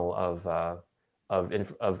kernel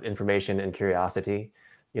of information and curiosity,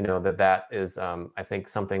 that is, I think,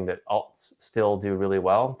 something that alts still do really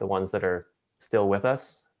well, the ones that are still with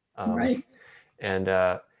us. Right. And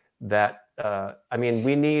I mean,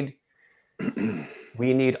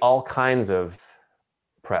 we need all kinds of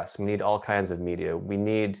press. We need all kinds of media. We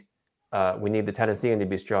need the Tennessean to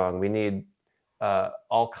be strong. We need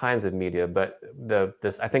all kinds of media. But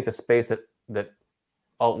I think the space that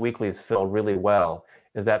alt weeklies fill really well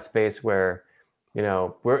is that space where,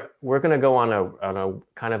 we're going to go on a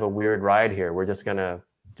kind of a weird ride here. We're just going to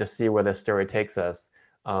see where this story takes us,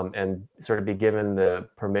 and sort of be given the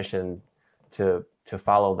permission to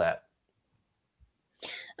follow that.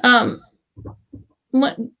 Going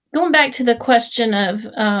back to the question of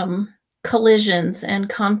collisions and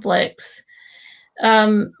conflicts,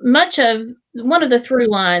 one of the through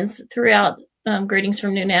lines throughout Greetings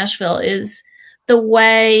from New Nashville is the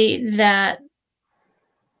way that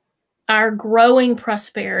our growing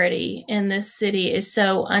prosperity in this city is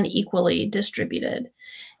so unequally distributed,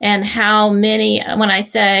 and how many, when I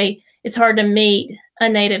say it's hard to meet a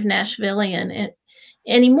native Nashvilleian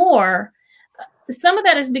anymore, some of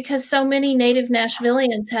that is because so many native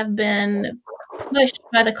Nashvilleians have been pushed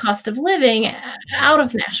by the cost of living out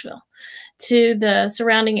of Nashville to the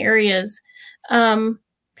surrounding areas.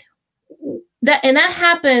 That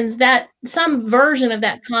happens, that some version of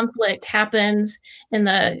that conflict happens in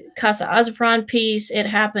the Casa Azafran piece. It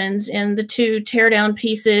happens in the two teardown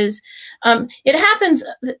pieces. It happens,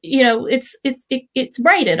 it's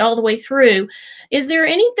braided all the way through. Is there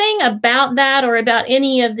anything about that, or about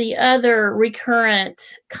any of the other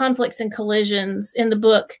recurrent conflicts and collisions in the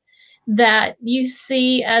book, that you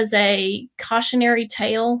see as a cautionary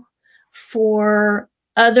tale for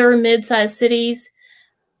other mid-sized cities,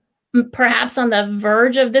 perhaps on the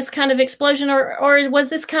verge of this kind of explosion, or was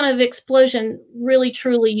this kind of explosion really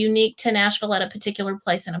truly unique to Nashville at a particular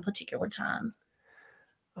place in a particular time?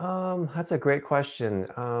 That's a great question.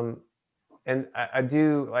 And I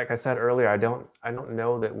do, like I said earlier, I don't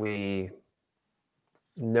know that we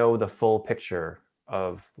know the full picture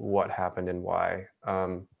of what happened and why.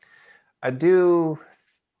 I do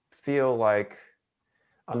feel like,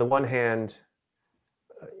 on the one hand,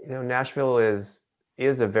 Nashville is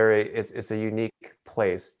it's a unique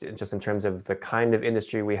place, just in terms of the kind of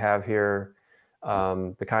industry we have here,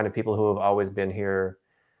 the kind of people who have always been here.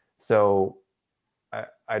 So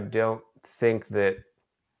I don't think that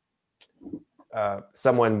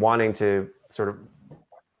someone wanting to sort of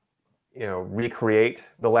recreate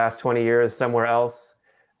the last 20 years somewhere else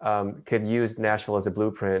could use Nashville as a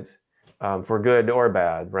blueprint, for good or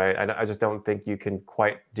bad, right? I just don't think you can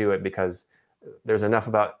quite do it, because there's enough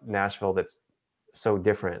about Nashville that's so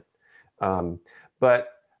different. But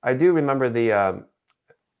I do remember there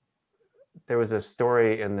was a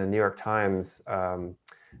story in the New York Times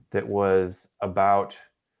that was about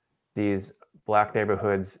these Black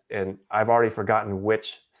neighborhoods, and I've already forgotten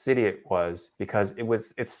which city it was, because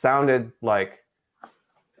it sounded like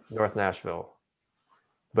North Nashville,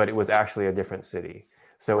 but it was actually a different city.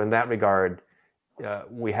 So in that regard,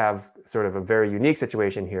 we have sort of a very unique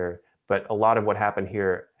situation here, but a lot of what happened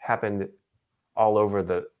here happened all over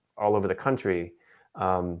the country.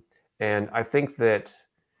 And I think that,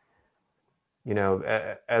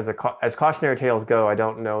 as cautionary tales go, I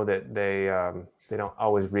don't know that they don't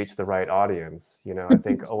always reach the right audience. I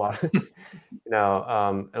think a lot, in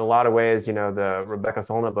a lot of ways, the Rebecca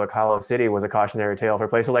Solnit book, Hollow City, was a cautionary tale for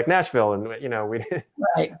places like Nashville. And,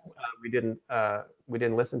 we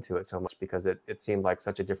didn't listen to it so much because it seemed like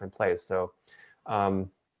such a different place. So, I'm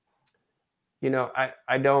not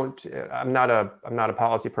a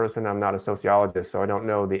policy person. I'm not a sociologist, so I don't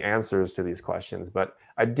know the answers to these questions. But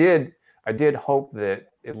I did hope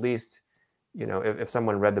that at least, if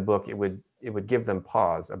someone read the book, it would give them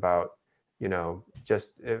pause about,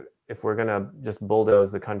 just if we're gonna just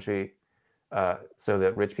bulldoze the country so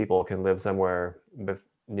that rich people can live somewhere with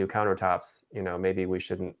new countertops, maybe we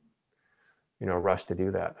shouldn't rush to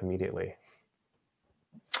do that immediately.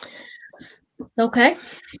 Okay,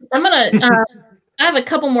 I'm gonna. I have a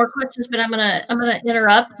couple more questions, but I'm gonna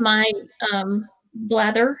interrupt my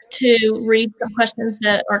blather to read some questions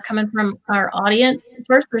that are coming from our audience.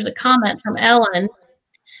 First, there's a comment from Ellen.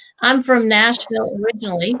 I'm from Nashville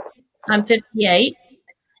originally. I'm 58,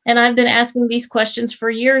 and I've been asking these questions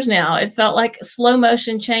for years now. It felt like a slow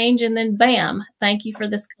motion change, and then bam! Thank you for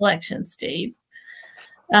this collection, Steve.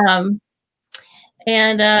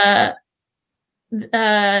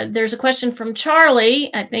 There's a question from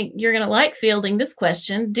Charlie. I think you're going to like fielding this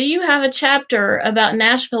question. Do you have a chapter about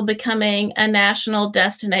Nashville becoming a national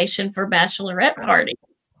destination for bachelorette parties?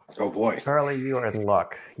 Oh boy, Charlie, you are in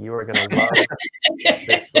luck. You are going to love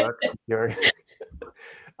this book.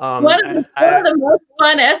 One of the most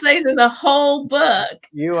fun essays in the whole book.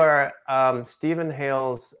 You are Stephen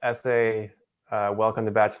Hale's essay, "Welcome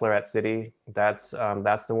to Bachelorette City." That's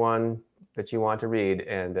the one that you want to read,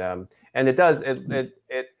 and it does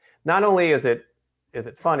it not only is it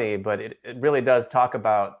funny, but it really does talk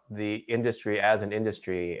about the industry as an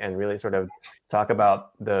industry, and really sort of talk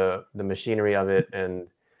about the machinery of it, and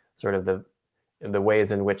sort of the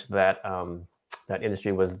ways in which that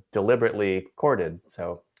industry was deliberately courted.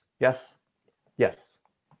 So yes.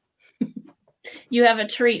 You have a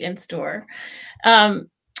treat in store.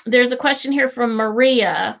 There's a question here from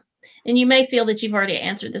Maria, and you may feel that you've already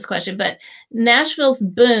answered this question, but Nashville's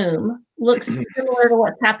boom looks similar to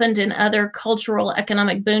what's happened in other cultural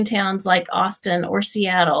economic boomtowns like Austin or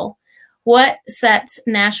Seattle. What sets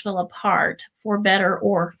Nashville apart, for better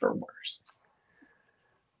or for worse?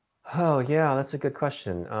 Oh yeah, that's a good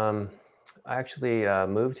question. I actually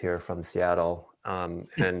moved here from Seattle,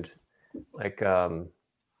 and like I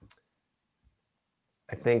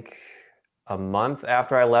think a month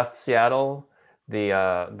after I left Seattle, the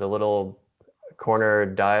little corner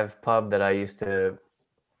dive pub that I used to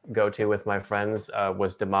go to with my friends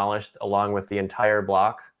was demolished, along with the entire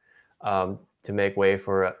block, to make way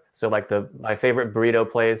for so like my favorite burrito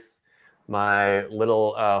place, my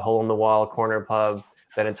little hole in the wall corner pub.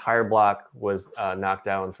 That entire block was knocked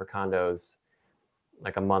down for condos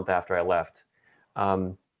like a month after I left.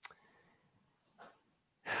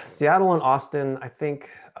 Seattle and Austin, I think,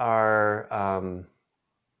 are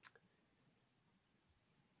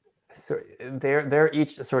so they're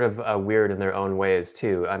each sort of weird in their own ways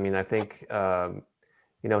too. I mean, I think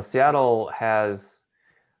Seattle has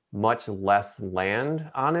much less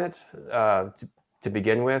land on it to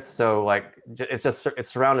begin with, so like it's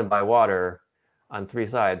surrounded by water on three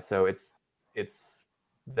sides. So it's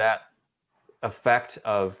that effect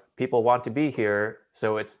of people want to be here,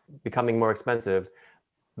 so it's becoming more expensive.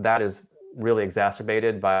 That is really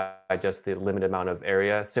exacerbated by just the limited amount of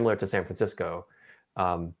area, similar to San Francisco.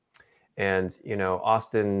 And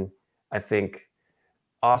Austin, I think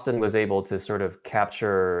Austin was able to sort of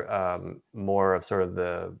capture more of sort of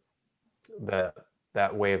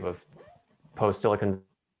that wave of post-Silicon.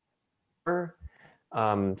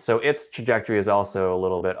 So its trajectory is also a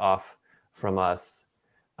little bit off from us.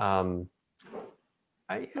 I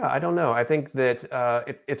don't know. I think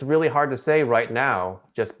that it's really hard to say right now,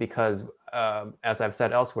 just because, as I've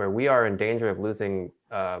said elsewhere, we are in danger of losing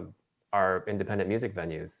our independent music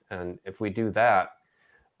venues, and if we do that,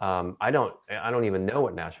 I don't even know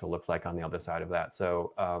what Nashville looks like on the other side of that.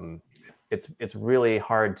 So it's really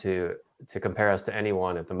hard to compare us to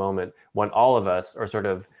anyone at the moment, when all of us are sort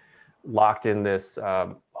of locked in this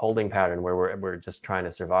holding pattern where we're just trying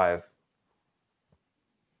to survive.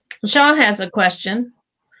 Sean has a question.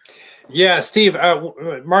 Yeah, Steve,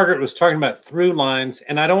 Margaret was talking about through lines,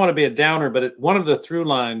 and I don't want to be a downer, but one of the through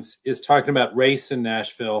lines is talking about race in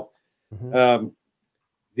Nashville. Mm-hmm.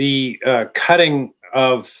 The cutting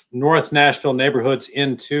of North Nashville neighborhoods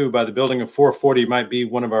into by the building of 440 might be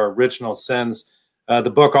one of our original sins. The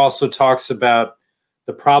book also talks about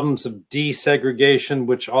the problems of desegregation,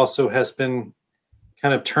 which also has been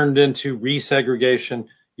kind of turned into resegregation.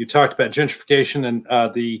 You talked about gentrification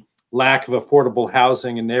and the lack of affordable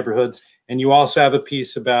housing in neighborhoods. And you also have a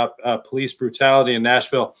piece about police brutality in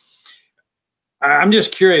Nashville. I'm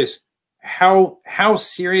just curious, how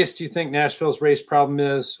serious do you think Nashville's race problem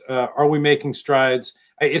is? Are we making strides?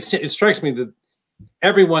 It strikes me that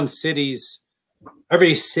every city's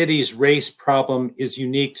race problem is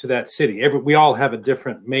unique to that city. We all have a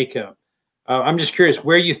different makeup. I'm just curious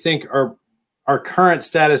where you think our current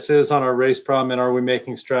status is on our race problem, and are we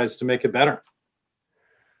making strides to make it better?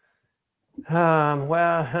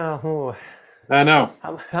 Well, I know.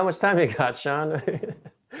 How much time you got, Sean?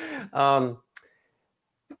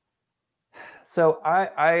 So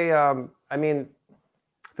I mean,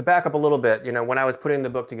 to back up a little bit, you know, when I was putting the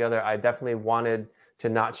book together, I definitely wanted to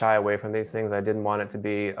not shy away from these things. I didn't want it to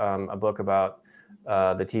be a book about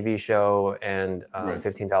the TV show and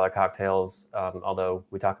 $15 cocktails, although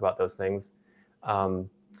we talk about those things.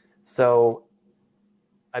 So,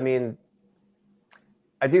 I mean,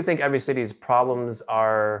 I do think every city's problems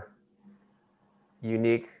are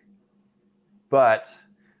unique, but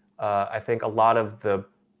I think a lot of the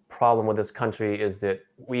problem with this country is that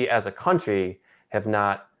we as a country have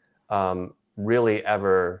not really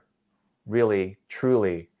ever really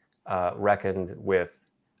truly reckoned with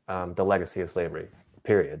the legacy of slavery,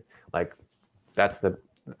 period. Like that's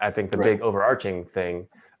I think the big overarching thing.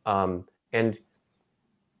 And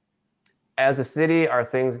as a city, are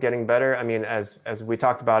things getting better? I mean, as we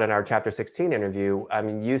talked about in our Chapter 16 interview, I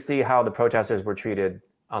mean, you see how the protesters were treated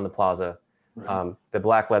on the plaza. The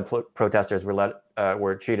Black-led protesters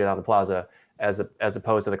were treated on the plaza as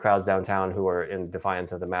opposed to the crowds downtown who were in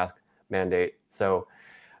defiance of the mask mandate. So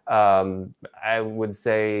I would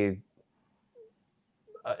say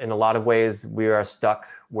in a lot of ways, we are stuck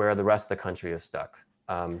where the rest of the country is stuck.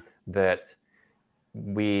 That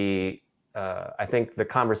I think the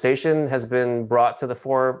conversation has been brought to the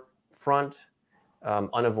forefront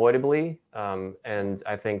unavoidably. And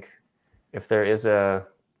I think if there is a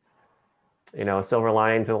silver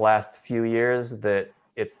lining to the last few years, that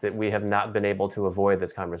it's that we have not been able to avoid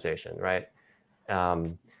this conversation, right?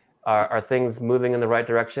 Are things moving in the right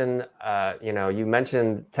direction? You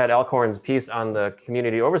mentioned Ted Alcorn's piece on the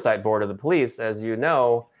Community Oversight Board of the police. As you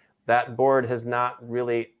know, that board has not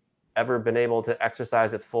really ever been able to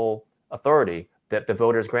exercise its full authority that the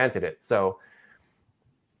voters granted it. So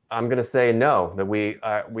I'm going to say no, that we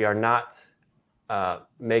are not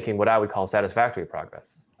making what I would call satisfactory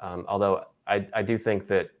progress. Although I do think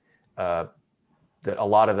that that a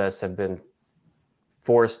lot of us have been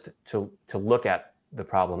forced to look at the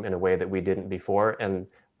problem in a way that we didn't before, and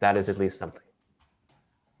that is at least something.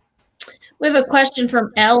 We have a question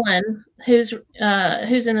from Ellen, who's in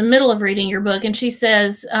the middle of reading your book, and she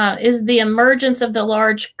says, is the emergence of the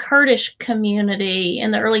large Kurdish community in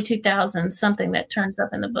the early 2000s something that turns up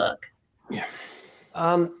in the book? Yeah.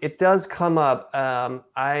 It does come up.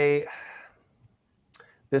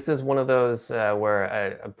 This is one of those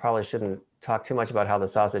where I probably shouldn't talk too much about how the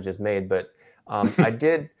sausage is made, but I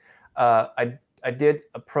did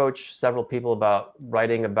approach several people about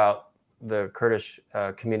writing about the Kurdish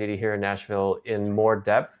community here in Nashville in more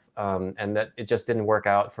depth, and that it just didn't work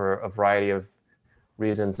out for a variety of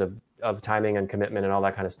reasons of timing and commitment and all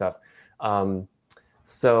that kind of stuff.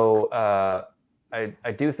 So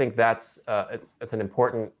I do think that's it's an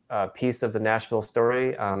important piece of the Nashville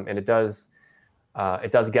story, and it does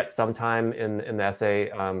get some time in the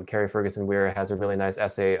essay. Carrie Ferguson Weir has a really nice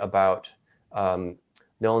essay about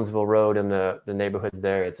Nolensville Road and the neighborhoods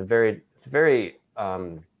there. It's a very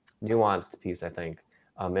nuanced piece, I think,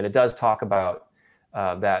 and it does talk about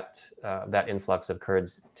that influx of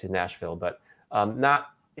Kurds to Nashville, but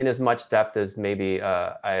not in as much depth as maybe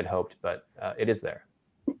I had hoped, but it is there.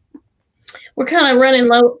 We're kind of running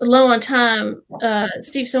low on time,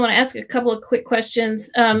 Steve, so I want to ask a couple of quick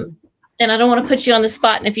questions, and I don't want to put you on the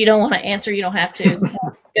spot, and if you don't want to answer, you don't have to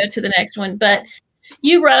go to the next one, but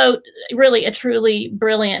you wrote really a truly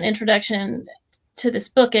brilliant introduction to this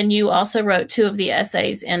book, and you also wrote 2 of the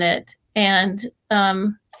essays in it. And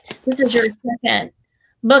this is your second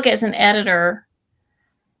book as an editor,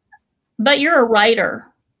 but you're a writer,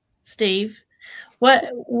 Steve.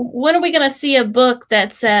 When are we going to see a book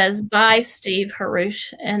that says by Steve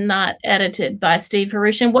Haruch and not edited by Steve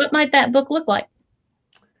Haruch? And what might that book look like?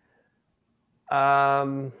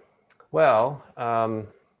 I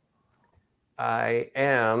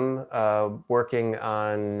am working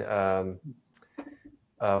on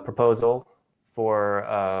a proposal for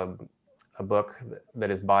a book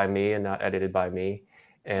that is by me and not edited by me,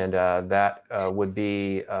 and that would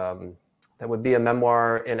be a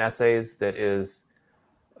memoir in essays that is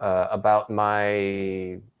about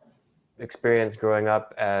my experience growing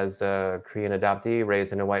up as a Korean adoptee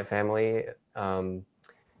raised in a white family,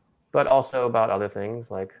 but also about other things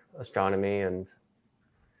like astronomy and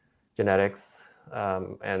genetics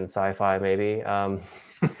and sci-fi, maybe. And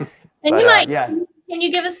you might, can you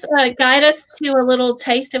give us, guide us to a little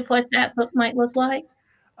taste of what that book might look like?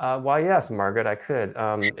 Well, yes, Margaret, I could.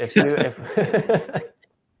 I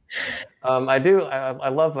do. I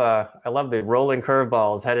love the rolling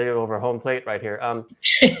curveballs headed over home plate right here.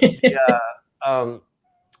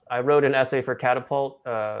 I wrote an essay for Catapult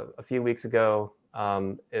a few weeks ago.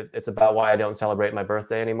 It's about why I don't celebrate my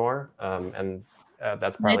birthday anymore, and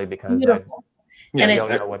that's partly because I don't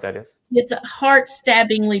know what that is. It's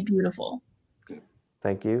heart-stabbingly beautiful.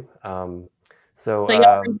 Thank you. So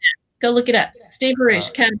go look it up. Steve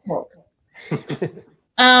Haruch, Catapult.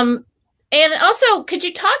 And also, could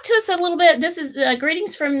you talk to us a little bit? This is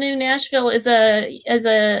Greetings from New Nashville is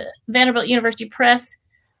a Vanderbilt University Press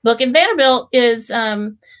book, and Vanderbilt is,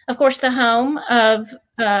 of course, the home of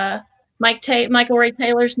Michael Ray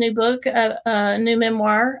Taylor's new book, a new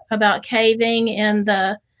memoir about caving in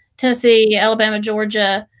the Tennessee, Alabama,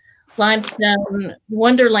 Georgia limestone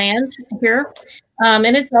wonderland here,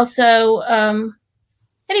 and it's also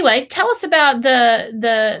anyway. Tell us about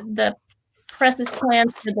the press's plan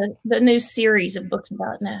for the new series of books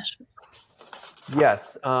about Nashville.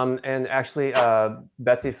 Yes, and actually,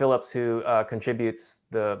 Betsy Phillips, who contributes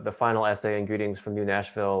the final essay in Greetings from New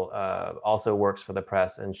Nashville, also works for the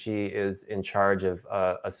press, and she is in charge of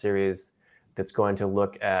a series that's going to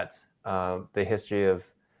look at the history of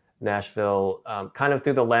Nashville, kind of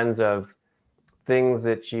through the lens of things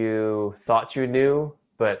that you thought you knew,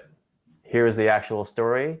 but here's the actual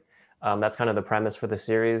story. That's kind of the premise for the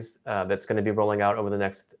series that's going to be rolling out over the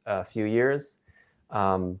next few years.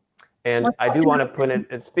 And I do want to put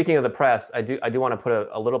it, speaking of the press, I do want to put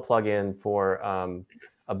a little plug in for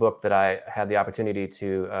a book that I had the opportunity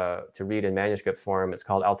to read in manuscript form. It's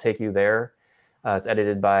called I'll Take You There. It's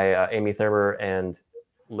edited by Amy Thurber and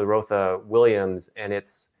Lurotha Williams, and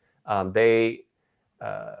it's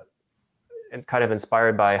kind of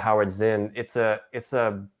inspired by Howard Zinn. It's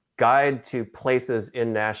a guide to places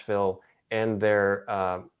in Nashville and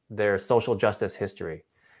their social justice history.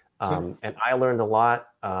 And I learned a lot.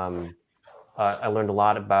 I learned a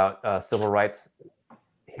lot about civil rights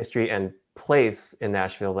history and place in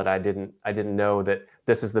Nashville that I didn't know that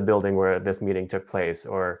this is the building where this meeting took place.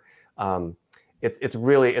 Or it's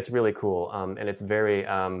really cool, and it's very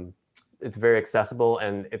accessible,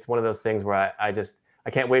 and it's one of those things where I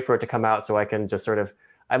can't wait for it to come out so I can just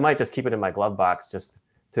I might just keep it in my glove box just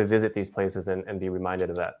to visit these places and be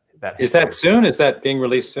reminded of that. Is that soon? Is that being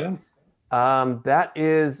released soon? That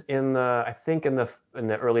is I think in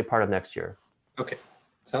the early part of next year. Okay,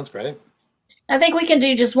 sounds great. I think we can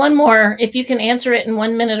do just one more if you can answer it in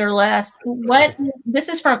 1 minute or less. This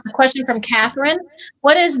is from a question from Catherine.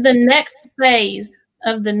 What is the next phase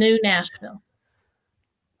of the new Nashville?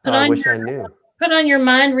 I wish I knew. Put on your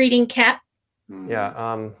mind reading cap.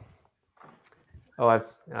 Yeah.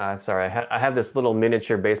 Sorry. I have this little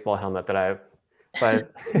miniature baseball helmet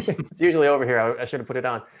but it's usually over here. I should have put it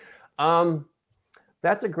on.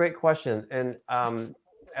 That's a great question. And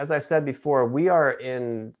as I said before, we are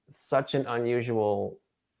in such an unusual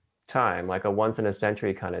time, like a once in a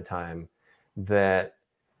century kind of time, that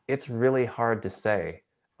it's really hard to say.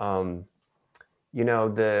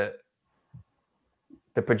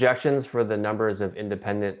 The projections for the numbers of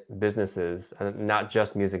independent businesses, not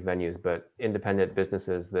just music venues, but independent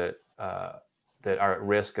businesses that are at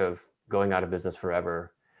risk of going out of business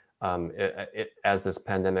forever, as this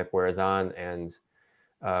pandemic wears on, and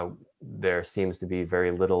there seems to be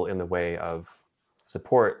very little in the way of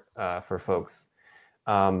support for folks.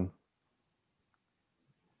 That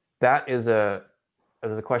is a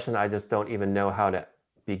question I just don't even know how to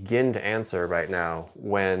begin to answer right now.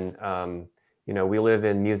 When we live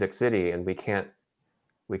in Music City and we can't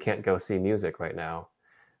go see music right now.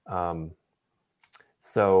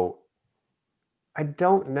 So I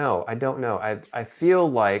don't know. I feel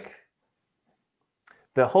like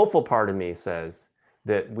the hopeful part of me says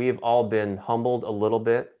that we've all been humbled a little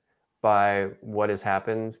bit by what has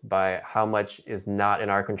happened, by how much is not in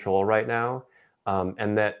our control right now.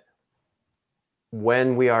 And that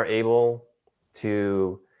when we are able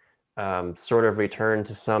to sort of return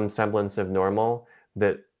to some semblance of normal,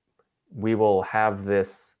 that we will have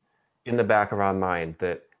this in the back of our mind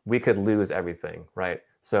that we could lose everything, right?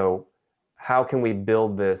 So how can we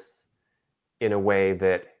build this in a way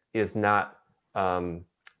that is not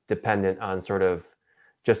dependent on sort of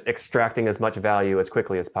just extracting as much value as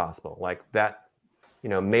quickly as possible? Like that,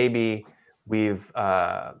 maybe we've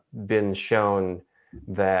been shown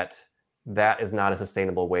that is not a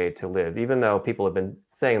sustainable way to live. Even though people have been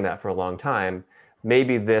saying that for a long time,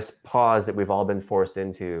 maybe this pause that we've all been forced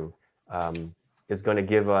into is going to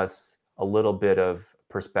give us a little bit of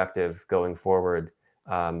perspective going forward,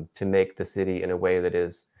 to make the city in a way that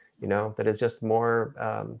is, that is just more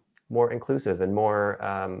inclusive and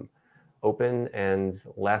more open and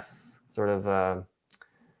less sort of,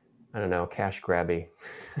 cash grabby.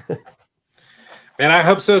 And I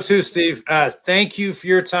hope so too, Steve. Thank you for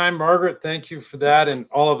your time, Margaret. Thank you for that. And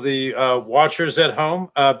all of the watchers at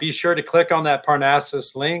home, be sure to click on that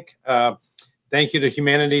Parnassus link. Thank you to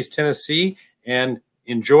Humanities Tennessee, and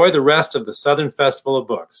enjoy the rest of the Southern Festival of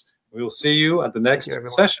Books. We will see you at the next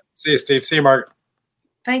session. See you, Steve. See you, Margaret.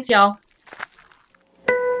 Thanks, y'all.